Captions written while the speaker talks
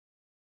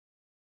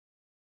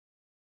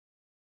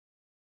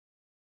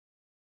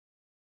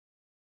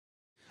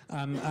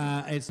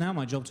It's now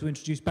my job to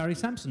introduce Barry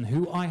Sampson,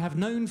 who I have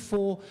known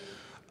for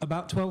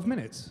about 12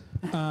 minutes,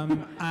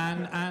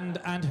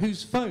 and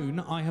whose phone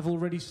I have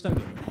already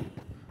stolen,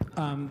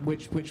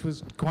 which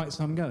was quite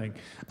some going.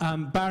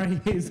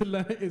 Barry is a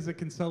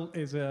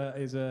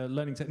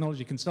learning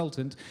technology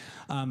consultant,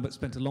 but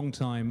spent a long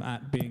time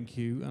at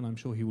B&Q, and I'm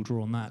sure he will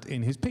draw on that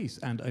in his piece.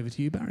 And over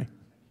to you, Barry.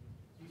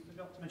 You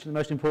forgot to mention the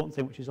most important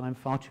thing, which is I'm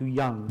far too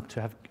young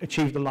to have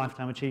achieved the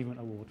Lifetime Achievement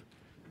Award.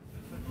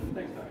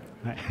 Thanks,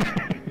 Barry.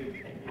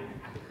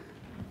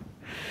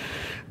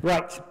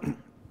 Right.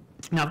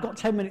 Now, I've got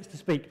 10 minutes to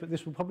speak, but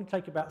this will probably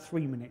take about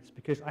 3 minutes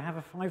because I have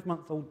a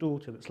 5-month-old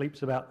daughter that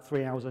sleeps about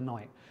 3 hours a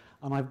night,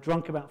 and I've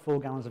drunk about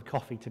 4 gallons of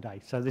coffee today,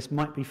 so this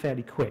might be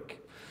fairly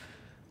quick.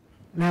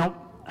 Now,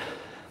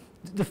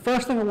 the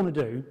first thing I want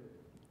to do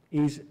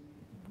is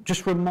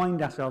just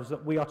remind ourselves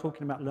that we are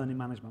talking about learning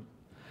management,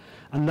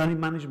 and learning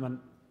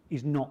management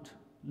is not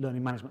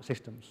learning management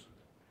systems.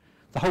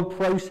 The whole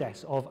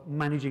process of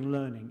managing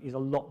learning is a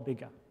lot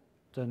bigger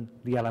than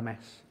the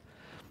LMS.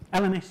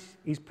 LMS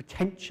is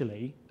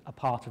potentially a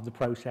part of the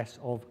process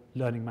of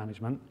learning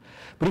management,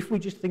 but if we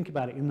just think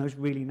about it in those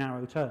really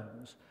narrow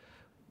terms,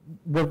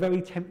 we're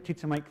very tempted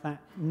to make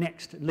that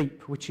next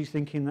leap, which is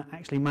thinking that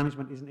actually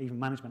management isn't even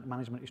management,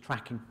 management is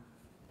tracking.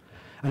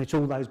 And it's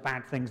all those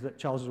bad things that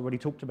Charles has already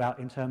talked about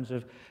in terms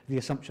of the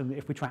assumption that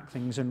if we track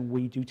things and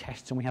we do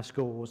tests and we have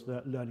scores,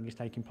 that learning is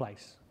taking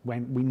place,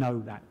 when we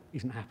know that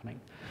isn't happening.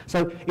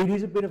 So it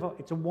is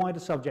it's a wider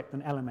subject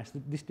than LMS.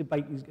 This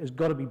debate has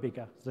got to be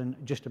bigger than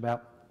just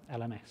about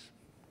LMS.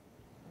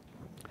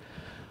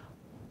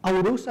 I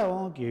would also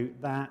argue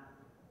that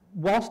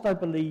whilst I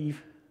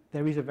believe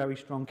there is a very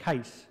strong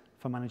case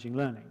for managing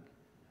learning,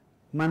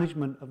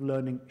 management of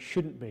learning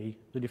shouldn't be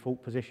the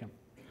default position.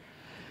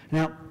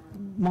 Now,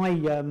 my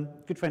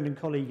good friend and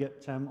colleague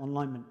at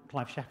Alignment,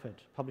 Clive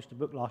Shepherd, published a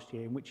book last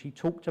year in which he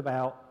talked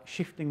about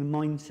shifting the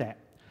mindset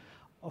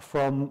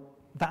from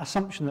that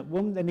assumption that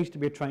when there needs to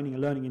be a training, a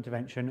learning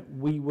intervention,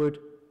 we would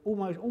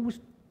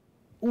almost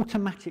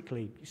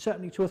automatically,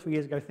 certainly 2 or 3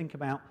 years ago, think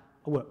about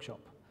a workshop.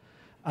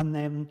 And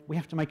then we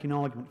have to make an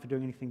argument for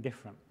doing anything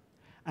different.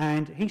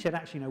 And he said,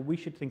 actually, no, we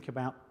should think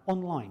about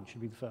online should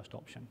be the first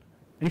option.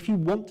 And if you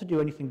want to do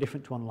anything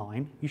different to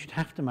online, you should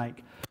have to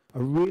make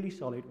a really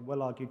solid,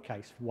 well-argued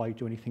case for why you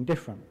do anything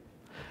different.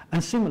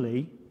 And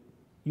similarly,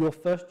 your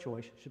first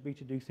choice should be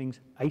to do things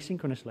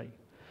asynchronously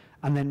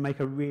and then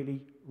make a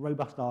really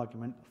robust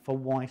argument for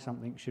why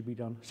something should be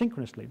done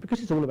synchronously,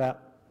 because it's all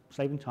about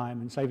saving time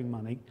and saving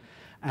money.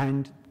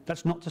 And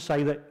that's not to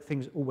say that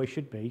things always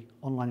should be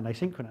online and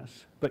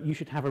asynchronous, but you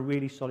should have a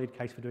really solid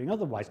case for doing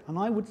otherwise. And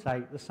I would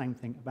say the same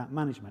thing about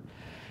management.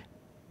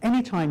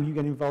 Anytime you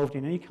get involved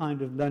in any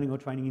kind of learning or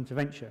training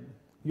intervention,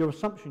 your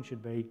assumption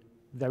should be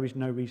there is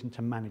no reason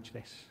to manage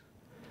this.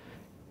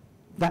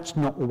 That's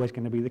not always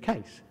going to be the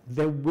case.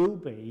 There will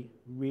be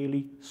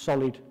really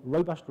solid,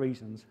 robust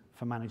reasons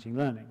for managing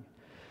learning,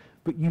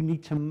 but you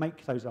need to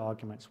make those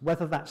arguments,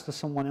 whether that's to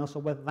someone else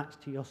or whether that's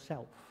to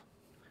yourself.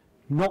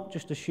 Not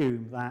just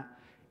assume that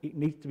it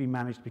needs to be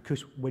managed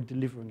because we're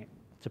delivering it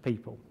to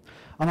people.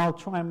 And I'll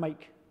try and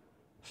make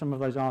some of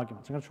those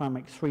arguments. I'm going to try and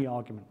make 3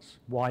 arguments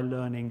why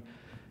learning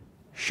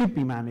should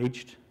be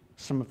managed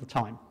some of the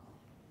time.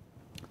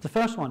 The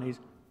first one is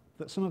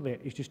that some of it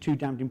is just too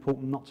damned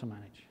important not to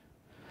manage.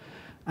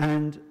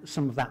 And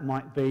some of that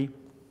might be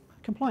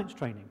compliance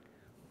training.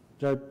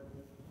 So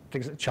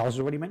things that Charles has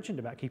already mentioned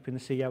about keeping the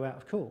CEO out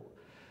of court.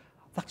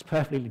 That's a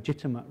perfectly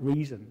legitimate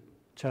reason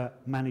to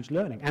manage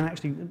learning, and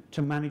actually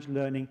to manage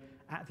learning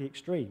at the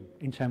extreme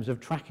in terms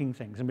of tracking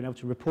things and being able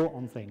to report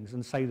on things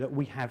and say that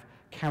we have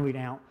carried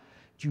out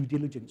due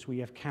diligence, we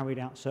have carried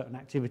out certain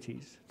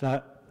activities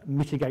that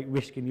mitigate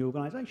risk in the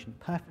organisation.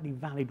 Perfectly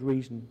valid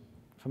reason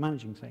for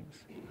managing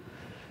things.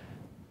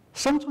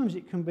 Sometimes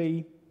it can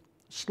be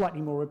slightly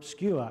more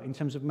obscure in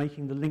terms of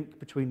making the link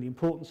between the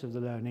importance of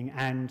the learning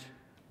and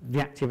the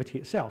activity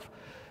itself.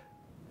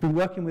 Been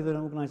working with an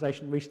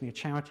organisation recently, a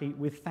charity,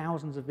 with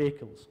thousands of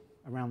vehicles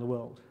around the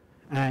world,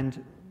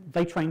 and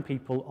they train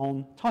people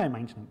on tyre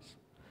maintenance.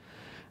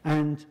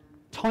 And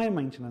tyre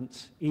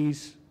maintenance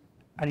is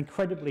an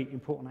incredibly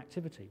important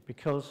activity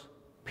because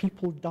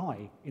people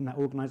die in that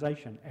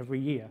organisation every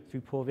year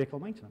through poor vehicle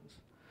maintenance.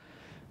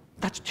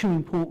 That's too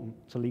important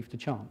to leave to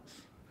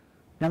chance.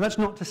 Now, that's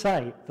not to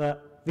say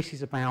that this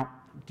is about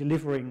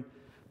delivering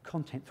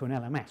content through an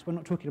LMS. We're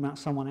not talking about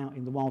someone out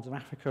in the wilds of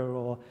Africa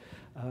or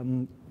out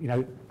in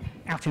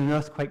an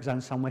earthquake zone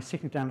somewhere,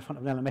 sitting down in front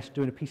of an LMS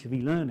doing a piece of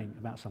e-learning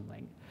about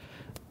something.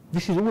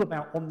 This is all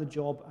about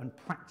on-the-job and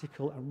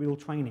practical and real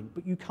training,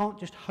 but you can't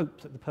just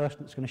hope that the person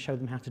that's going to show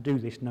them how to do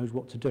this knows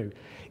what to do.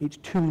 It's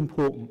too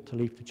important to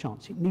leave to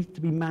chance. It needs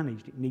to be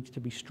managed. It needs to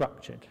be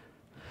structured.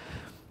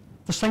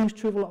 The same is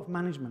true of a lot of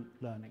management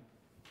learning.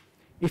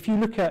 If you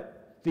look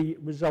at the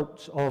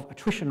results of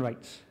attrition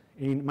rates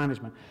in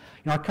management,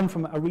 I come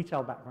from a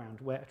retail background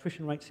where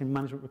attrition rates in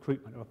management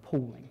recruitment are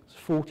appalling.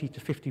 40 to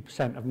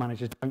 50% of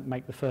managers don't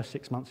make the first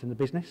 6 months in the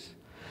business.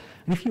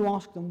 And if you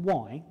ask them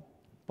why,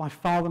 by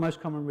far the most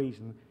common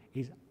reason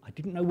is I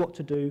didn't know what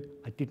to do,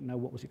 I didn't know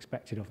what was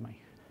expected of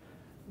me.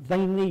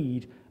 They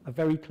need a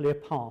very clear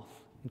path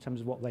in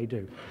terms of what they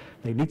do.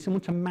 They need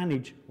someone to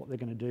manage what they're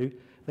going to do.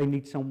 They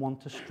need someone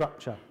to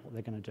structure what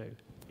they're going to do.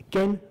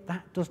 Again,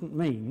 that doesn't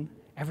mean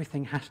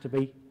everything has to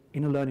be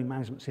in a learning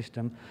management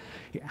system.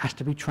 It has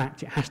to be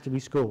tracked, it has to be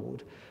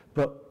scored,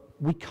 but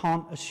we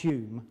can't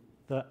assume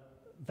that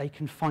they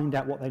can find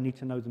out what they need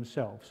to know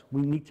themselves.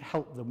 We need to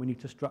help them, we need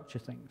to structure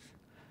things.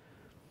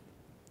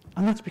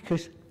 And that's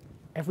because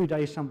every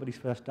day is somebody's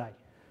first day.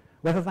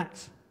 Whether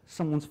that's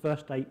someone's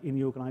first day in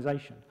the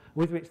organisation,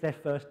 whether it's their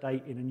first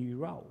day in a new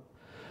role,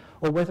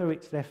 or whether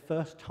it's their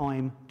first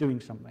time doing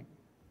something.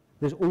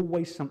 There's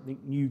always something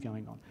new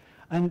going on.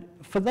 And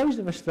for those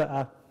of us that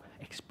are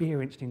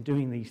experienced in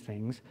doing these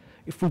things,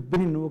 if we've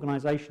been in an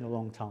organisation a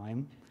long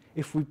time,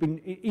 if we've been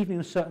even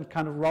in a certain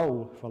kind of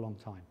role for a long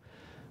time,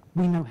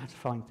 we know how to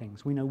find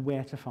things, we know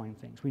where to find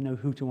things, we know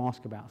who to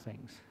ask about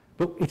things.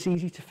 But it's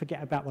easy to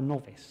forget about the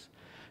novice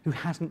who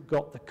hasn't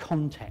got the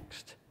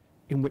context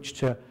in which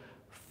to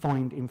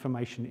find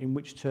information, in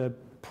which to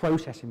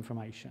process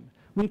information.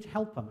 We need to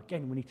help them.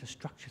 Again, we need to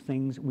structure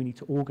things, we need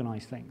to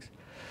organise things.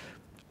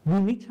 We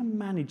need to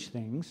manage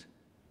things,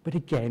 but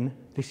again,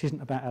 this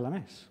isn't about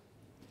LMS.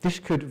 This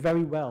could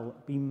very well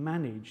be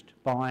managed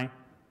by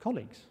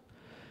colleagues.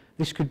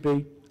 This could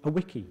be a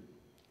wiki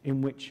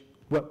in which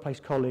workplace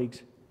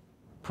colleagues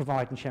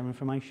provide and share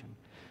information.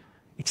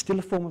 It's still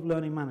a form of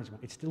learning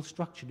management. It's still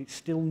structured. It's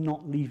still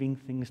not leaving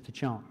things to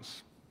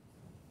chance.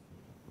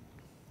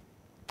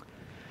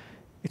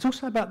 It's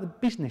also about the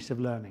business of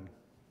learning.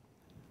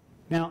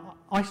 Now,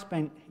 I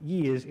spent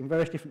years in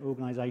various different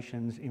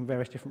organisations, in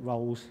various different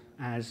roles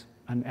as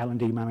an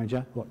L&D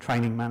manager, or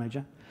training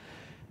manager,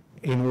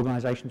 in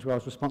organisations where I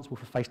was responsible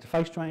for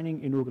face-to-face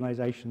training, in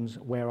organisations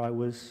where I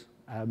was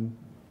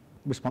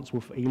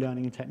responsible for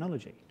e-learning and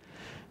technology.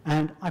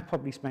 And I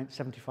probably spent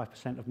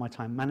 75% of my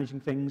time managing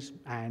things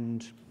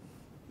and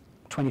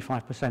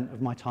 25%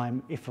 of my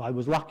time, if I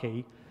was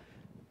lucky,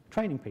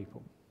 training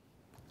people.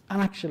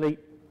 And actually,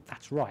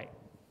 that's right.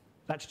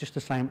 That's just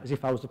the same as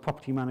if I was the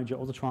property manager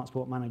or the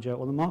transport manager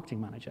or the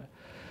marketing manager.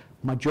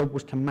 My job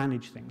was to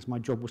manage things. My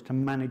job was to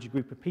manage a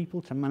group of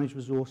people, to manage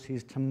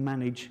resources, to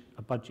manage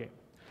a budget.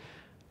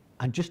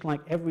 And just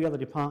like every other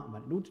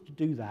department, in order to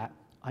do that,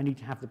 I need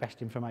to have the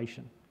best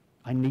information.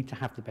 I need to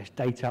have the best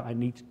data. I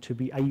need to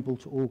be able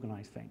to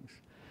organise things.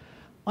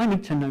 I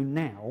need to know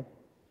now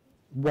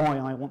why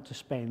I want to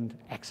spend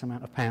X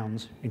amount of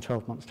pounds in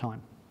 12 months'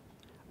 time.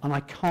 And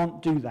I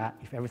can't do that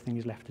if everything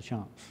is left to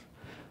chance.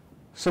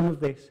 Some of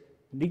this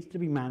needs to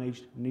be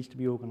managed, needs to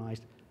be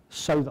organised,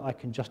 so that I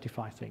can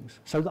justify things,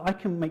 so that I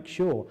can make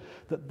sure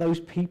that those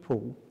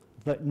people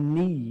that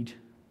need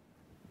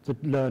the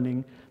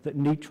learning, that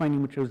need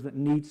training materials, that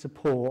need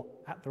support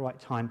at the right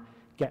time,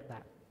 get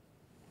that.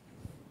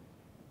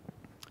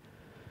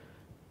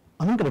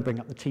 And I'm going to bring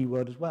up the T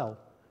word as well,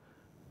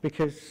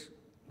 because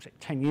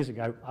 10 years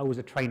ago, I was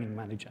a training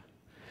manager.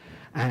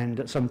 And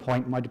at some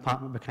point, my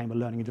department became a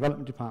learning and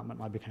development department,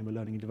 and I became a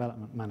learning and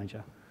development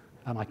manager.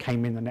 And I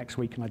came in the next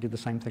week and I did the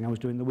same thing I was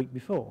doing the week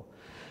before.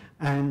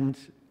 And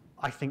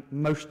I think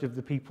most of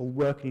the people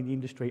working in the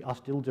industry are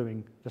still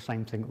doing the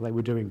same thing that they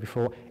were doing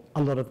before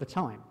a lot of the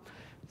time.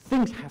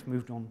 Things have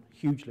moved on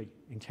hugely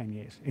in 10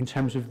 years in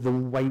terms of the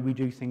way we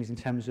do things, in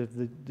terms of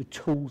the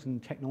tools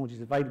and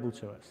technologies available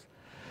to us.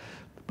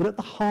 But at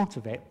the heart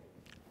of it,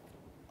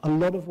 a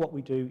lot of what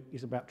we do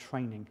is about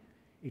training.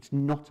 It's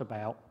not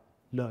about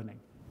learning.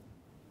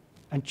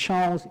 And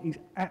Charles is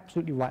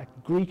absolutely right. I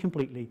agree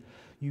completely.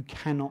 You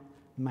cannot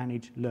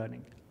manage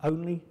learning.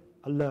 Only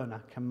a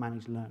learner can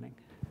manage learning.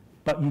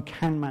 But you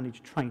can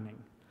manage training.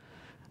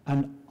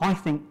 And I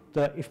think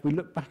that if we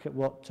look back at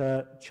what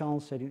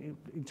Charles said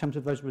in terms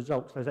of those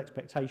results, those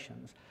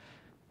expectations,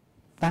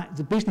 that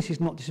the business is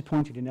not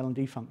disappointed in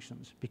L&D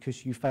functions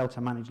because you fail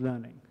to manage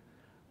learning.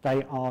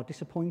 They are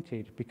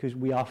disappointed because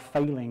we are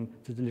failing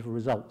to deliver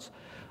results.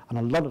 And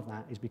a lot of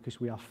that is because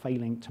we are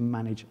failing to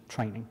manage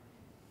training.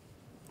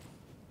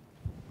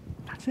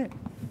 That's it.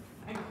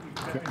 Thank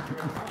you very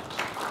much.